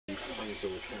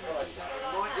until the camera goes out.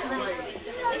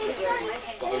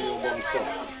 But only on one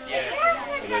side.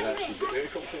 Yeah. And then actually,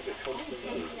 it got a bit constant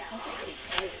too.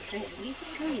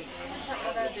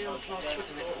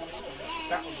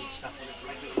 That one needs stuff on it,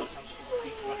 but it got some sort of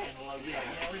big fucking low. Yeah,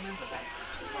 I remember that.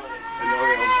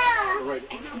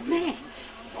 It's men.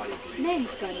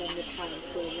 Men's going on the train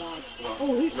for a ride.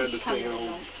 Oh, who's just coming on?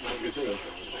 Magazine.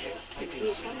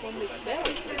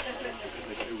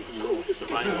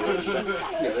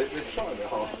 Yeah, they're trying their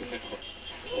hard.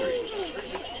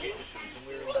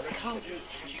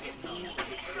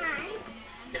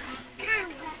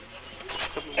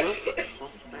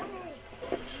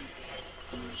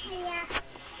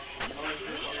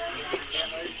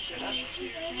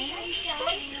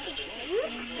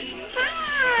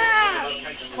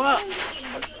 What?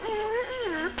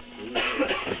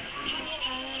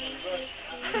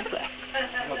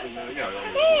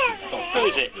 Who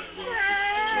is it?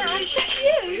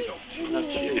 Not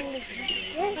you.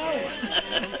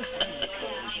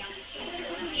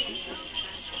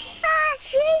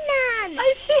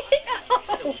 I see it.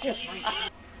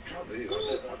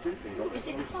 I do think I'm Is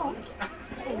it hot?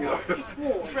 Yeah. It's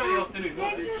warm. Friday afternoon,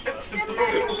 It's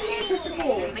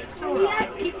warm. It's all right.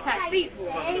 Keeps our feet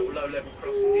warm. little low-level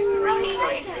crossing. These are the original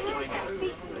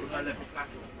stations low-level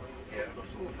platform.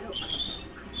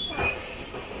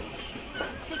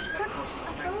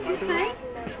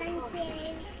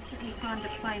 Did you find a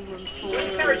plain room for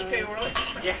Carriage key, all right?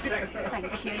 Yes.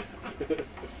 Thank you.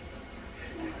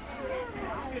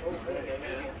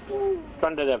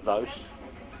 Granddad have those.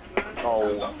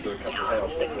 Oh, There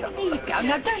you go.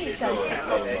 No, don't eat those.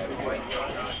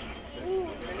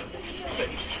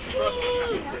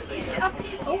 Is it up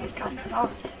here? Oh, we're going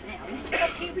fast now. Is it up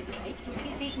here with Jake?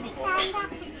 He's eating it.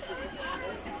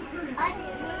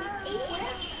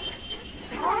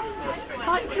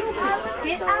 Like George,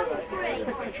 get up.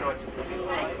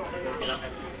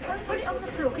 Let's put it on the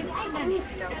floor. Give it to Nanny if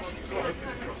you don't.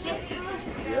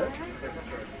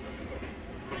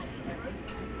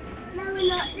 No, we're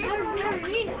not. This is not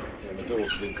really. Yeah, my daughter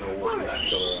didn't go walking that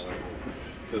colour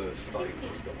to the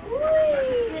stables.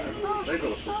 They've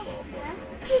got a footpath.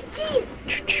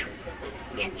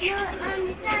 You're on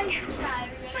the downside.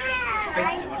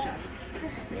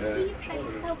 Steve tries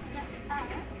to help us.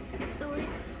 So we're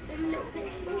a little bit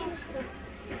faster.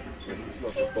 It's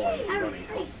not just buying, it's running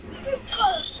costs.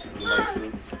 The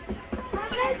maintenance.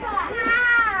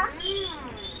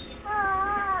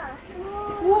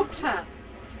 Water.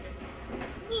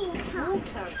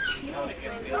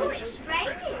 Oh, it's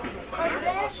raining. On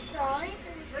their side.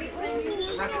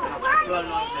 Blown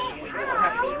over the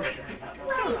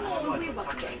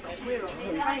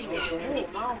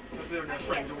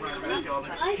window.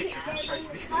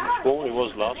 warm it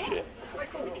was last year.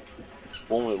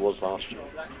 Warm it was last year.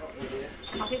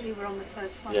 I think we were on the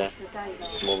first one Yeah. of the day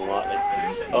though. More than likely.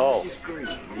 Oh,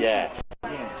 yeah.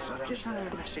 Yes, I've just had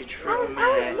a message from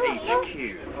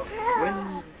HQ. When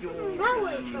your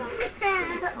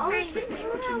was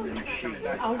put in the machine,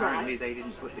 apparently they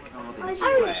didn't put the card in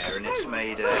square and it's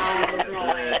made a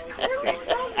blurred copy.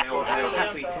 They'll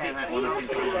happily tear that one up in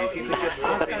two. If you could just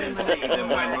pop in and see them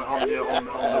when on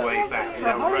the way back,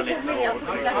 they'll run it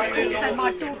So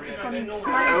my daughter's gone into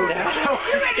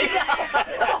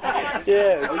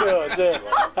Yeah, God,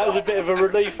 that was a bit of a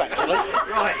relief actually.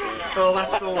 Right, well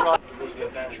that's all right.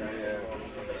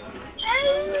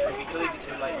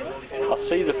 I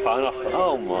see the phone, I thought,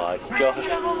 oh my God. I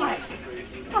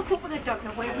thought, well, they don't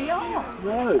know where we are.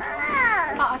 No.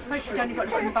 I suppose you've only got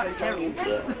to bring back Terry.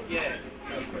 Yeah.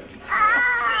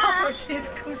 Oh,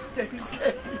 typical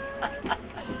Susan.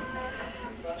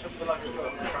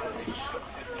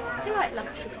 You like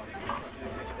luxury?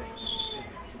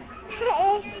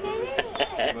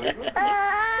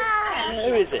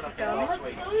 Who is it?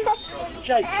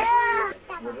 Jake.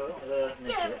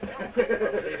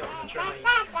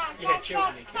 Yeah,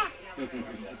 children.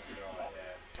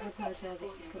 God knows how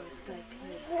this is going to stay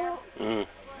clear.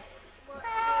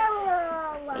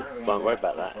 Won't worry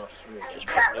about that. Just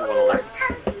put a new one on that.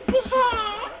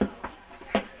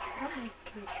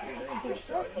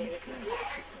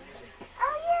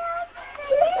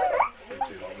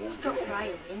 Stop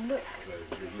raining, look.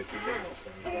 We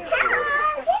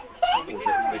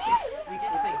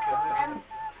did think of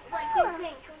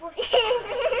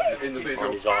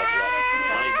Individual. His eyes are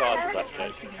his eyes are that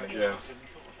Jake. Yeah.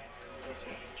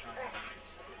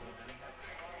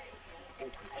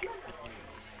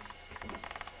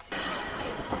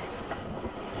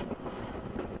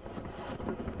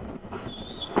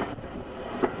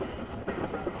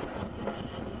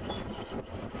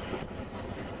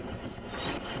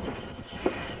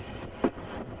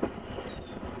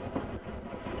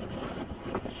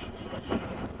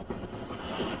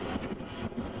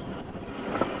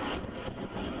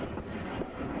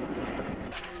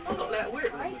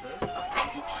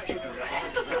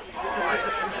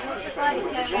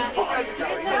 I'm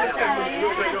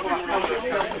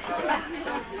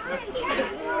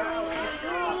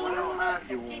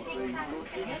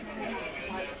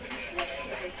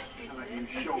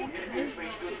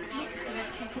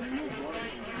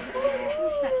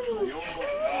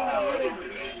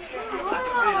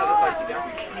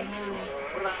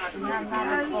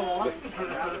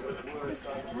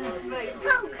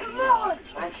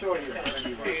sure you have. A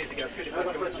few years ago,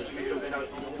 Philip was going to me building out on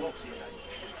the boxing day.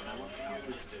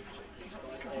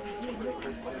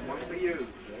 One for you. You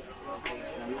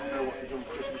all know what to do on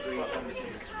Christmas Eve.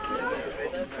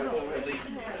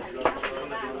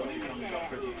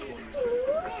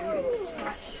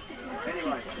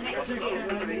 Anyway, I'll see you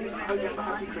Christmas Eve. I hope you have a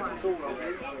happy Christmas, all of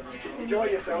you. Enjoy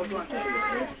yourselves.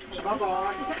 Bye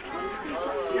bye.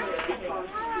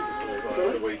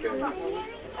 So the weekend.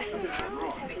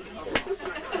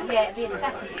 Yeah, it'd be a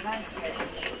Saturday, won't it?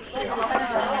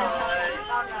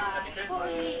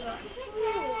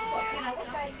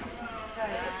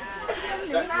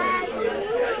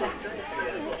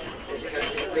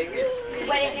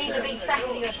 Well, it'll either be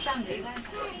Saturday or Sunday, won't it?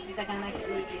 Because they're going to make it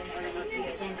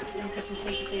weekend, then Christmas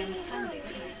Eve will be on the Sunday, won't it?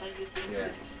 So Yeah.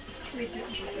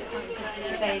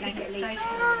 they make it leave.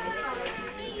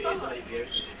 So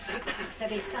it'll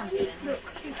be Sunday then. I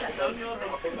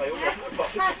suppose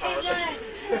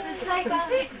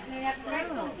we have a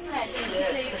motorbike anyway.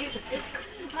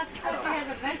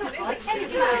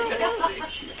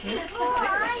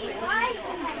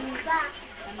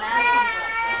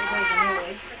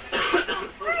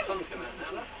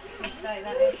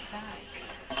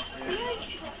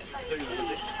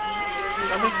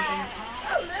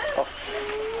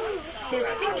 There's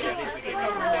pictures, I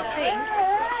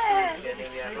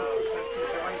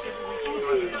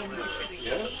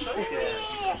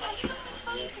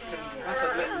That's a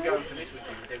let them go for this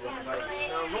weekend. They weren't available.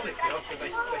 Now, ironically, after they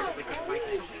said they couldn't make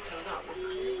it, something turned up.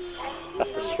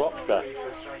 That's the swap guy. Very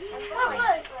frustrating.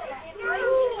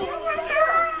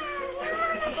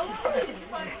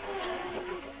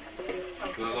 I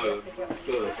know that first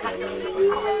they were saying he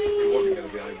wasn't going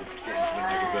to be able to get into the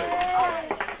magazine.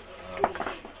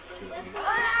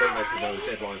 Then they said no, the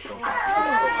deadline's gone back to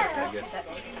I guess.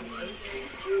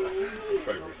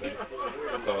 February thing.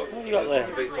 So What have you got there?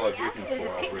 it's like looking for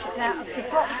our pictures out of the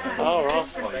box. Oh, right.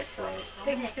 place for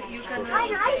Things that you can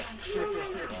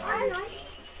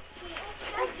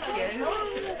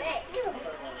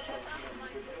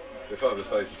the further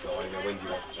says to when do you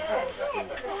want to have about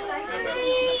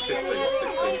 15 or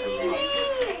 16 for the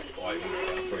month, like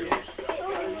 3 weeks.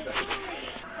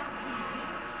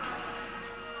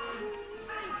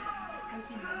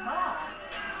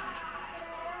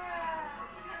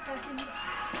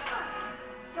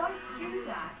 Don't do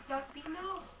that. Don't be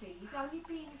nasty. He's only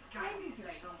being friendly.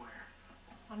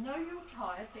 I know you're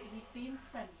tired, but he's being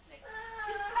friendly.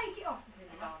 Just take it off of him,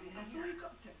 darling. That's all you've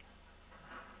got to do.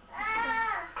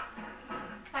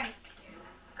 Thank you.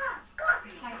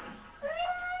 Thank you.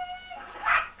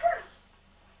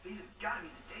 These have got to be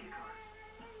the data cards.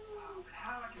 Oh, but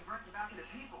how do I convert them back into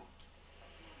people?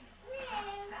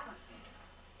 That must be.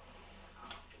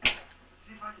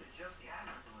 See if I can adjust the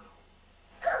aspect a little.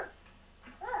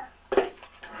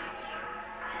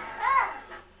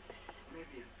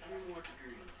 Maybe a few more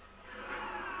degrees.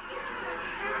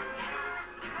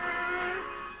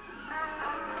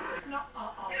 It's not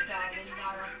darling. No, I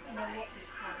know what this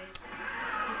one is.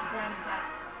 This is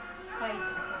Granddad's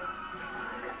baseball.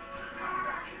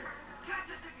 Catch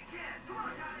us if you can. Come on,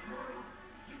 guys.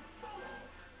 You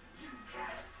fools. You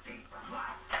can't escape from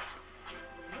us.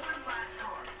 One last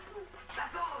card.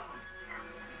 That's all of them.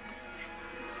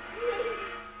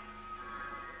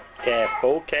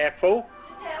 Careful, careful. Sit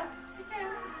down. Sit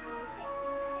down.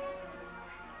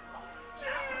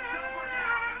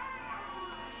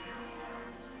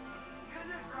 Good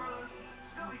news, Carlos.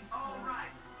 Zoe's all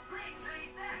right. Great, Zoe,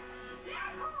 thanks.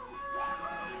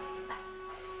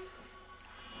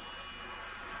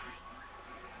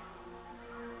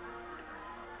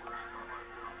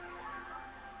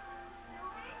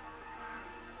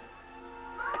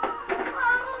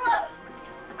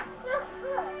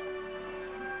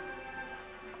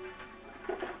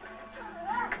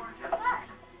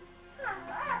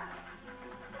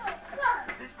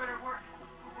 This better work.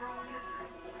 We're all in history.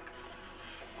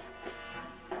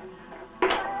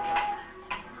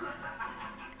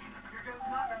 Here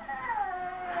goes nothing.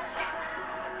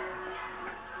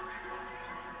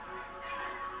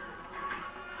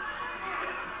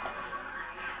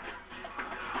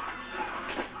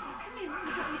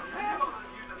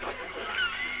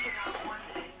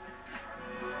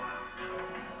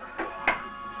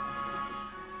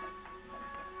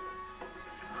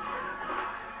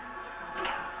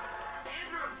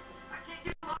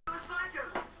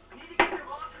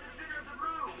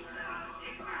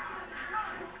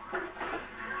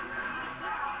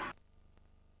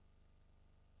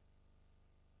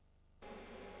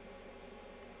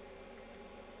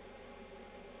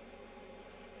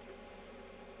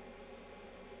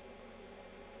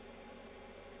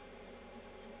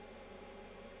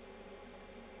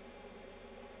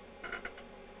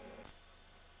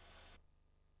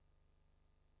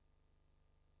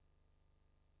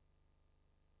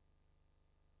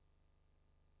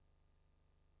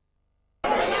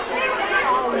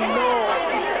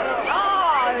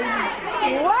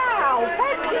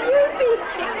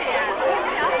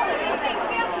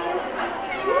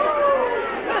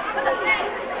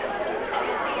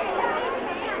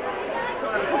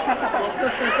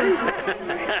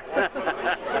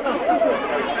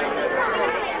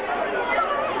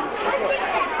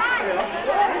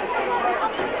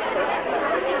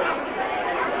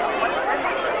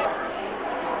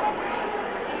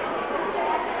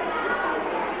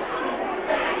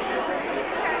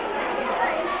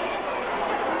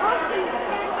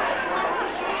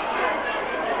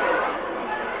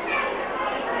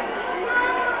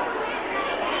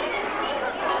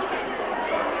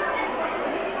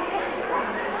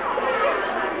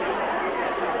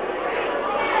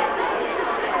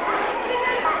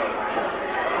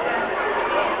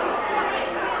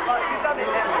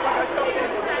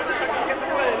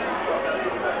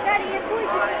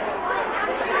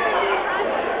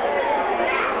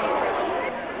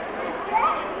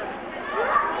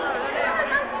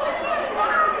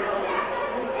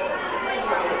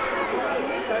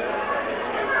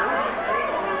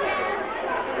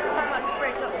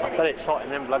 But it's hot in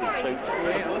them bloody suits.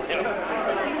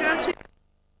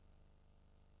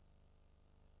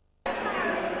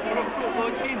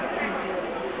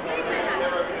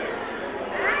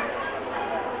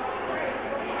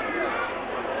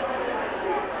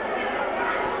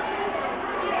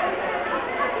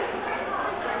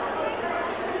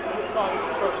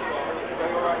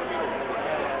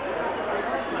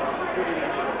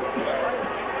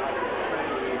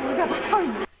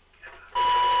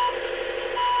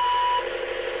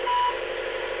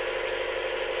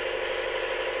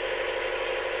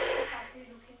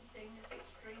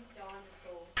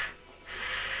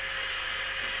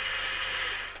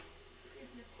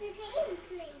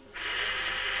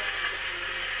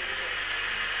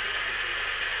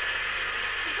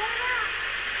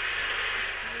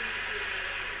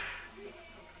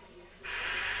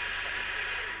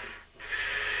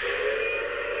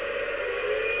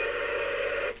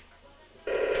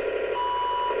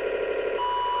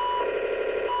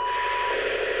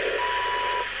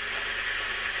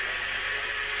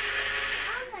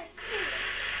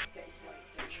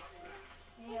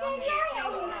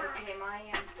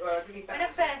 When I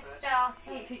first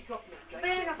started to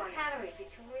burn off calories,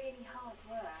 it's really hard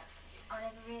work. I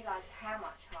never realised how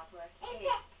much hard work it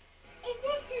is. Is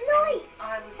this light?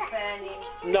 I was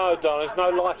burning. No, Don, there's no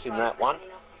light in that one.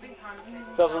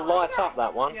 Doesn't light up,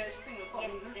 that one. Yesterday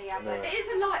I burned. It is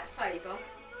a lightsaber.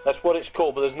 That's what it's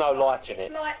called, but there's no light in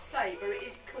It's it. lightsaber. It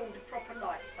is called a proper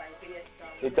lightsaber. Yes,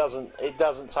 darling. It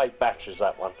doesn't take batteries,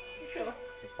 that one. Sure.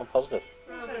 I'm positive.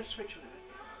 Is there a switch on it?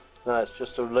 No, it's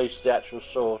just to release the actual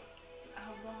sword. Oh,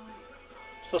 right.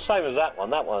 It's the same as that one.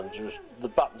 That one, just the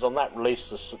buttons on that release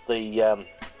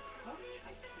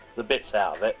the bits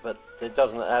out of it, but it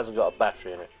hasn't got a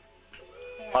battery in it.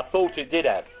 I thought it did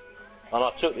have, and I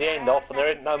took the end off, and there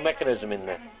ain't no mechanism in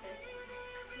there.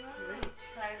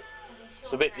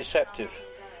 It's a bit deceptive.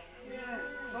 Yeah,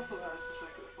 so I thought that was the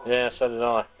second part. Yeah, so did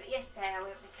I. But yesterday I went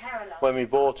with Caroline. When we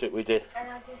bought it, we did. And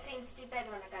I just seem to do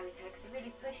better when I go with her because I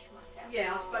really push myself. Yeah, I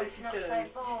more. suppose it's you not do. so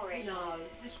boring. No.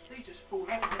 These just fall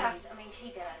And off. plus, I mean, she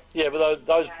does. Yeah, but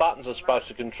those buttons are supposed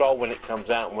to control when it comes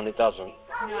out and when it doesn't. No,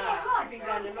 I've been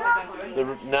going a lot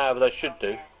down. No, but they should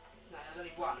do. No, there's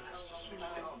only one. That's just switches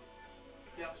it on.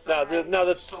 The others No,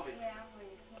 the solid. Yeah,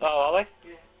 really. oh, are they?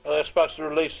 Yeah. Are they supposed to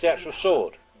release the actual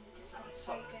sword?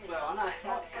 Solid as well. I know. I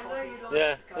know you like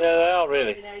Yeah, to go. yeah, they are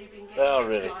really. You know, you've been They are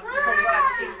really. getting- Probably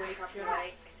won't be for a couple of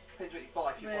weeks. Depends what you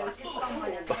buy. If you Yeah, buy it's full. just on my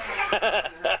own.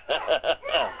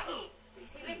 You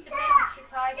see, with the membership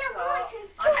I've got, I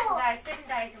can go 7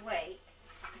 days a week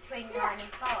between 9 and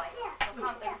 5. I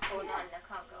can't go before 9 and I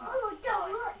can't go after 5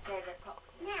 because they're the pop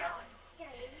time.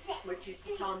 Which is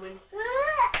the time when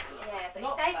Yeah, but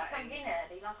if David comes in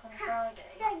early, like on a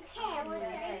Friday, Don't care what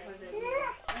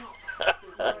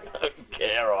I don't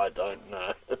care, I don't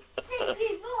know.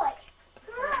 Sleepy boy.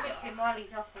 I said to him while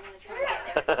he's off, I'm going to try and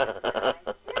get there before 9.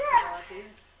 So he's off 2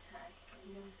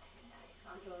 days.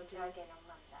 I'll go again on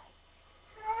Monday.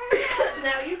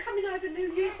 now, are you coming over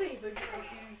New Year's Eve?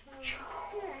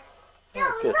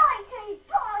 Oh, good.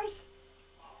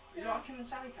 Is it like Kim and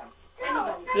Sally come?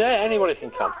 Anyone? Yeah, anybody can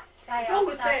come. They As long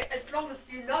asked as long as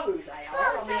you know who they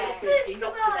are. I mean, Yeah. obviously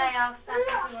not to they asked us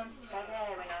if we wanted to go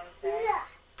there when I was there.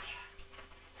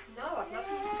 No, I'd love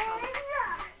you to come.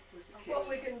 What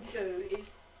we're going to do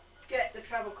is get the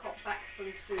travel cot back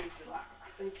from Susan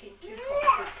and keep 2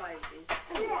 cots of babies.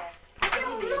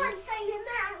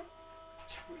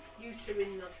 You two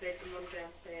in the bedroom, one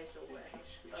downstairs or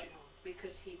whatever.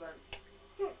 Because he won't.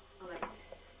 I know,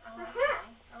 Oh, okay.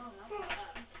 Oh, lovely.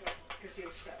 because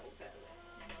he'll settle better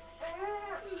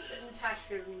there. And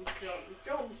Natasha and John.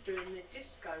 John's doing the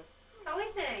disco. Oh,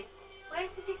 is he?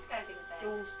 Where's the disco being there?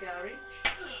 Dawn's garage.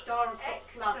 Dara's got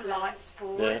Excellent. floodlights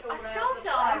for Yeah. it. all I round saw the-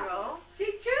 Dyro.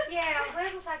 Did you? Yeah,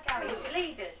 where was I going? To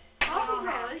Lisa's. Oh,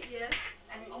 Your house. right, yeah.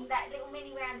 And that little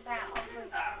mini roundabout off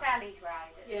of Sally's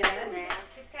Road. Yeah. There.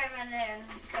 Just going around there and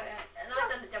I've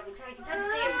done the double take. It's under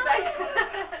the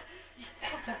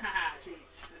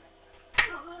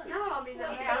No, I mean,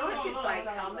 that'd be Yeah. nice if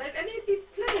they come. I mean, there'd be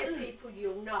plenty of people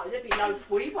you'll know. There'd be loads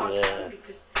we won't Yeah. know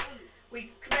because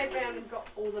we came round and got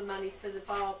all the money for the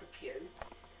barbecue.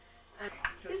 And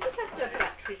does this have to have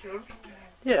batteries on?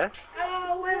 Yeah,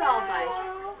 Oh, where are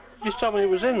they? just told me it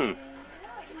was in them.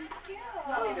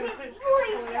 What are you going to put it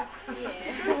Yeah. Hey,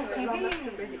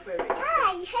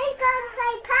 who's going to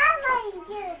play Power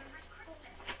Rangers?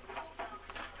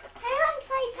 Who wants to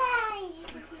play Power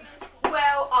Rangers with me?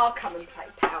 Well, I'll come and play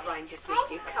Power Rangers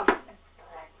with you. Come on.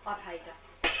 I paid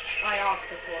her. I asked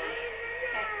her for them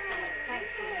Excellent.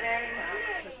 Thanks very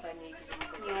much. because they needed them.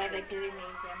 Yeah, they do need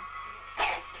them.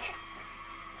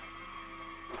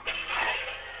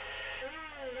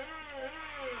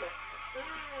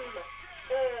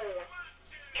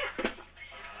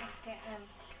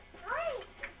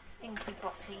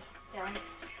 done.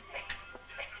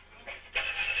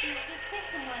 The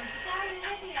second one today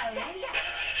already, Owen.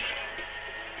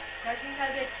 Don't you know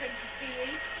they're 20p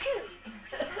each?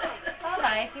 Are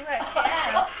they, if you worked it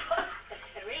out?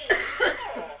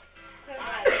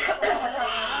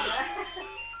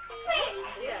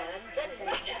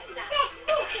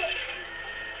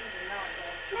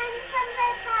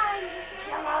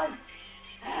 Come on.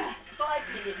 5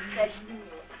 minutes then.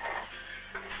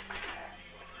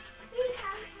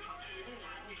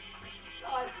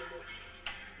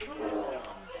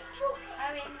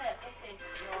 I mean, look, this is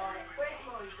right. Where's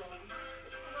mine gone?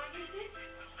 Can I use this?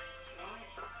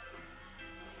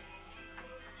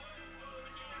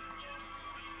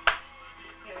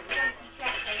 You're a chunky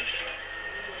chappy.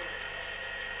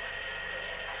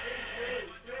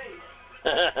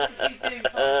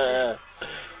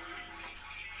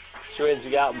 She went to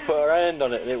get up and put her hand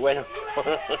on it and it went.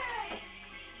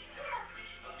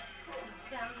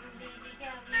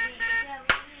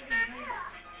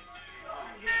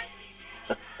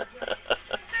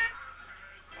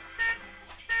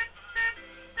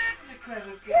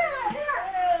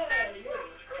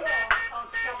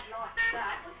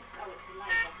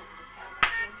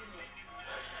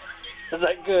 Is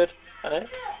that good? Eh?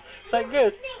 Is that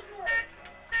good?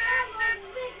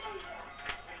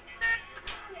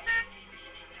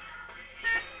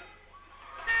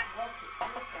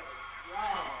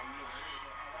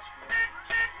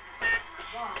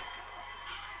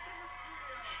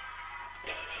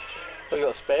 So you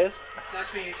got spares?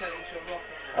 That's when you turn it into a rock.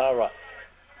 All right.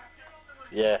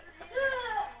 Yeah.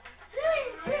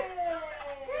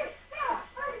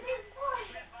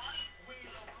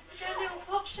 Go little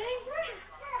Popsy.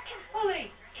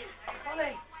 Ollie.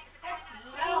 Ollie. That's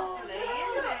lovely,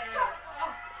 isn't it?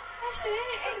 That's it.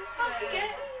 I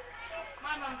forget.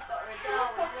 My mum's got her a doll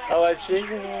as well. Oh, has she?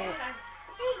 Yeah.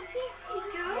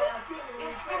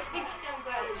 It's for a 60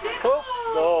 Cool.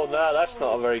 Oh, no, that's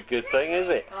not a very good thing, is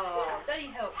it? Oh, Daddy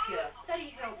help you. Daddy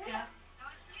help you.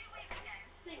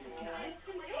 There you go.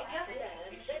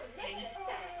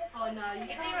 Oh no, you It'd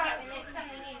be can't. right when there's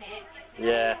something in it.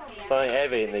 Yeah. Something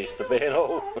heavy it needs to be and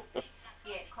all.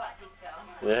 Yeah, it's quite a big doll.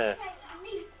 Yeah.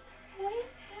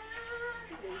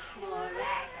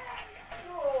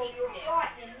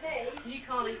 You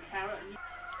can't eat carrot.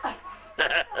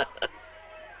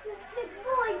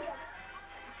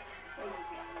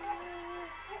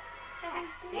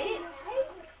 That's it.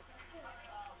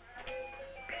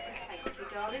 Thank you,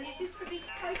 darling. Is this for me to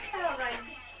take care of?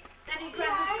 Nanny and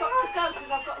Grandma's got to go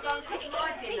because I've got to go and cook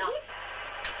my dinner.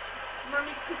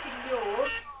 Mummy's cooking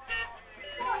yours.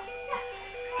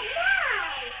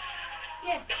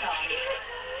 Yes, darling.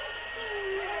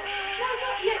 No,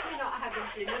 not yet. We're not having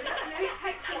dinner. It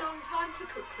takes a long time to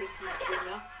cook Christmas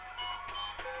dinner.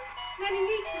 Nanny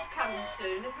Nita's coming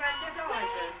soon and Grandad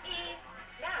Ivan.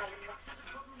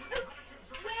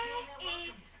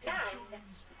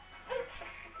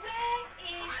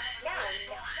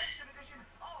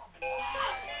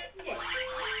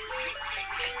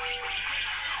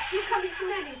 You're coming to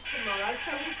Nanny's tomorrow,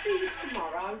 so we'll see you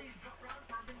tomorrow.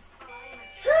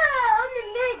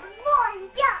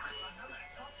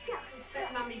 I bet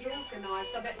Mummy's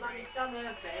organised. I bet Mummy's done her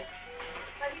bed.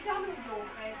 Have you done all your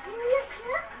bed?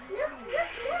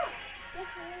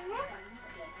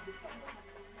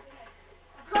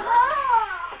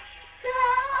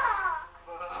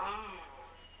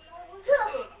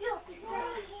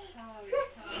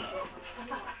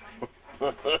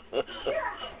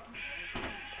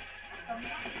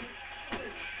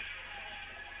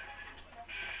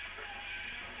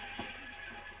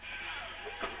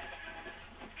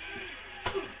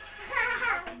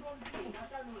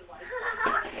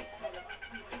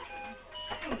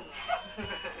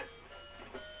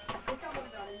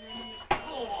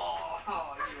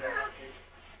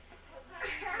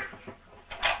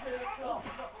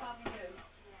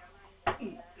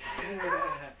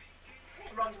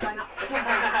 Ron's going up.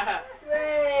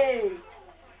 Hey!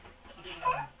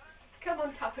 Come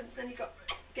on, Tuppence, then you got...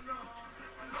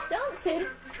 Dancing?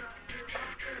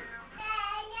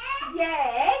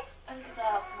 Yes? Only because I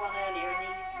asked for one earlier and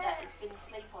he'd been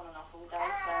asleep on and off all day, so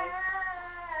I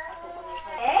thought when there's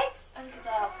no... Yes? Only because I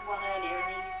asked for one earlier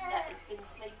and he'd been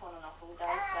asleep on and off all day,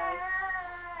 so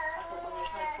I thought when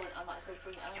there's no point I might as well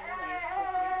bring it home early.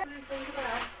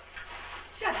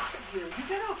 Shut up, you. You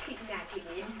better not keep nagging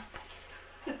him.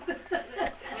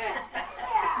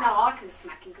 No, I can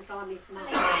smack him because I'm his mum.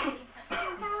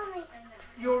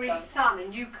 You're his son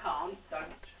and you can't. Don't.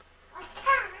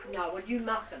 No, well you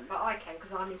mustn't, but I can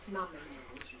because I'm his mummy.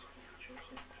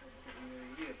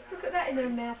 Look at that in her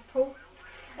mouth, Paul.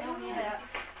 Oh yeah.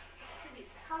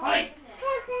 Holly!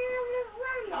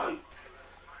 No.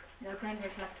 No,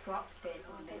 Grandad's left to go upstairs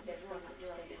and they've gone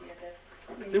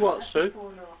upstairs. Do what, Sue? Before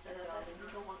and after,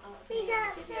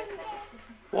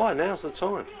 Why? Now's the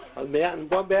time. Won't be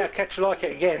able to catch you like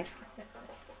it again.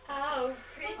 Oh,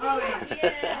 pretty. Oh,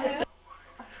 yeah.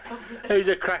 Who's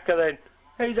a cracker then?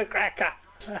 Who's a cracker?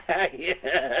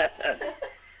 Yeah.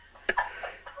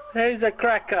 Who's a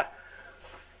cracker?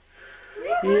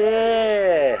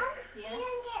 Yeah.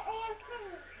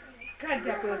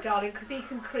 Grandad will, darling, because he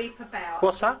can creep about.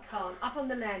 What's that? He can't. Up on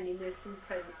the landing there's some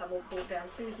presents I won't brought down.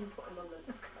 Susan put them on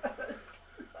the...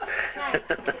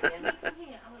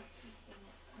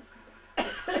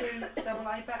 Two double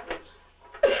A backwards.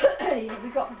 Yeah, we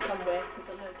got them somewhere.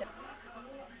 Because I know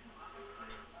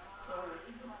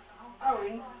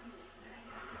Owen.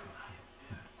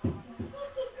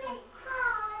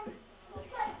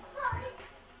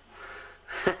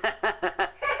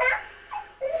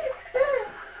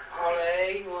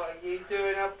 Holly, what are you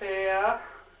doing up here?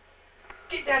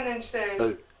 Get down them stairs.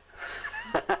 Oh.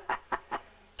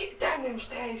 Get down them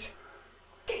stairs.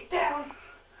 Get down.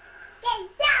 Get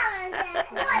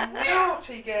down!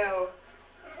 Naughty girl.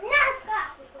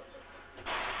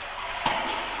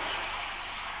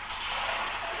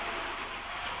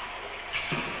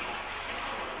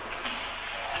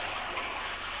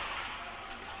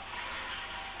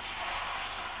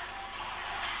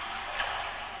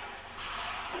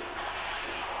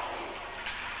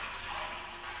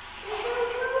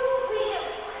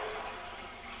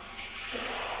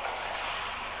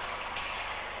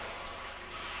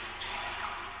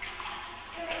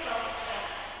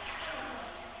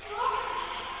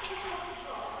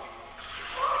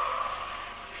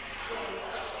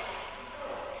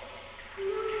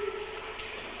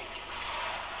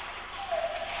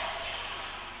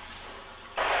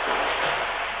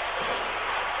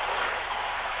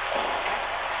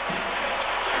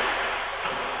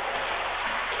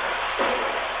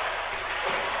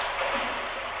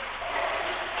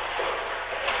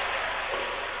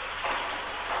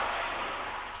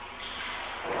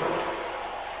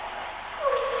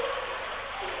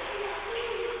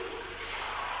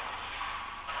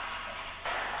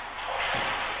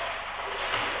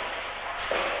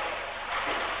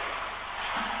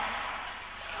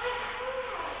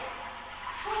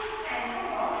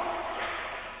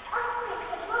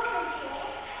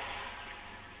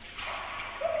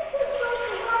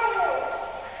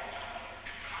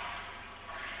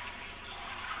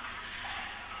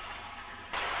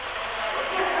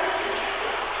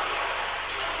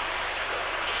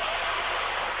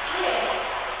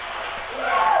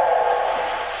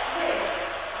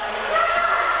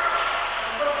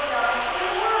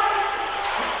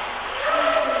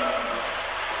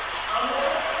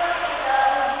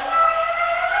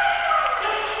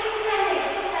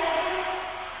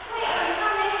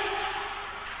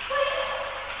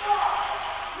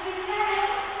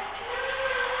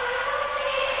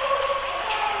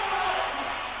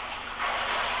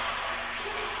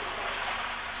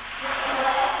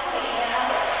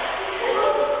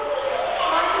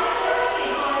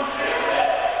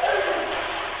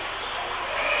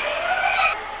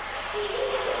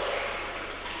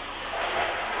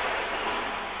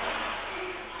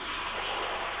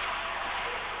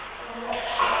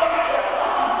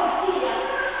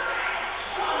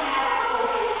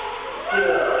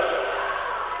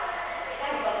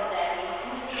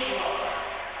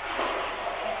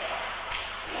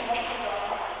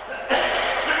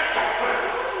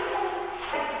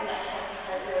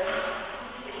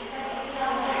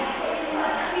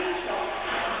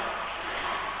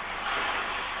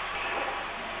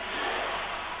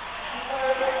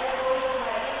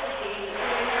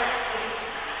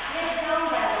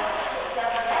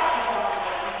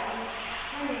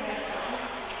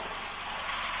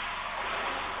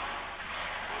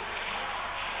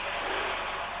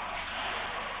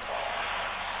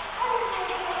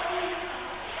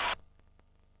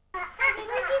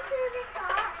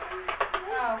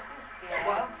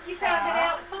 You found it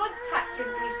outside tap,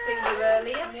 didn't we see you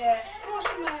earlier? Yeah.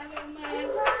 What's the matter, little man?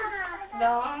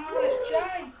 No, it's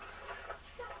Jake.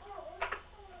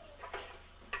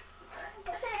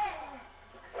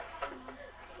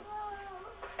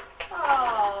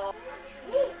 Oh.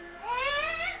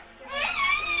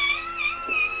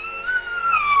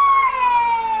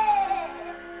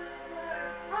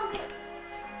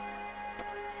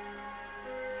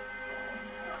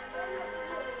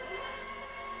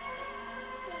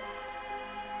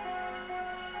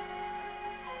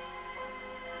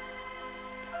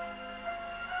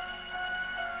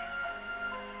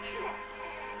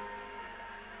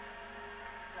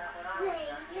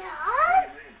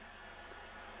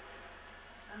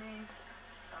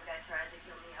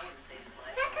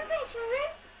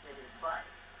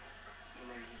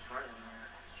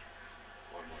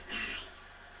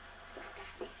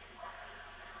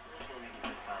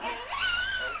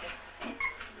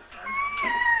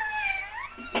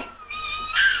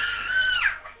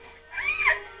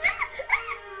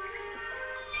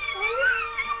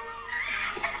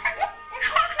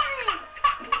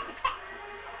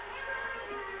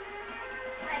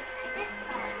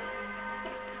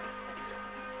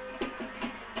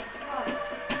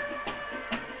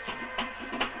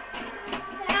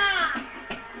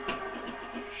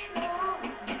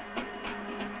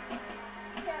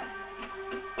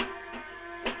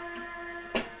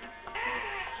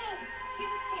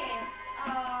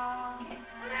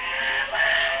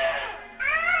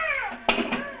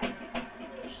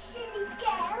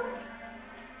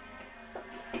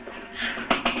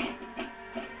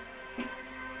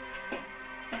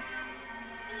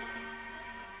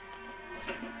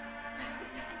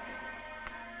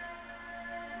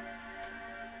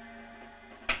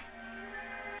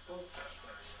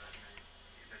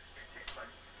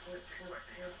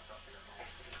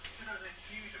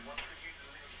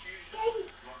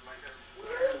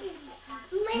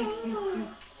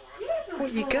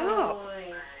 What you got?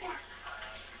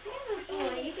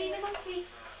 You being a monkey?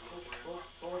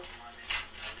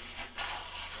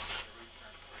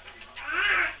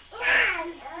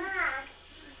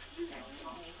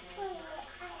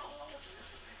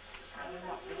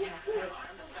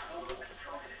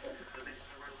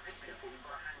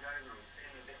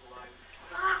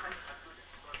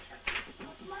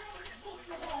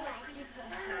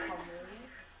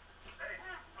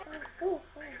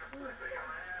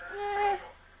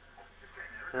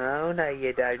 Oh, no,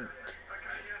 you don't.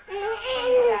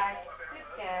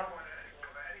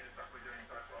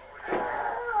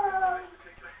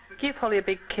 Give Holly a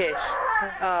big kiss.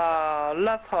 Oh,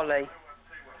 love Holly.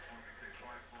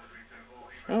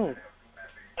 Oh.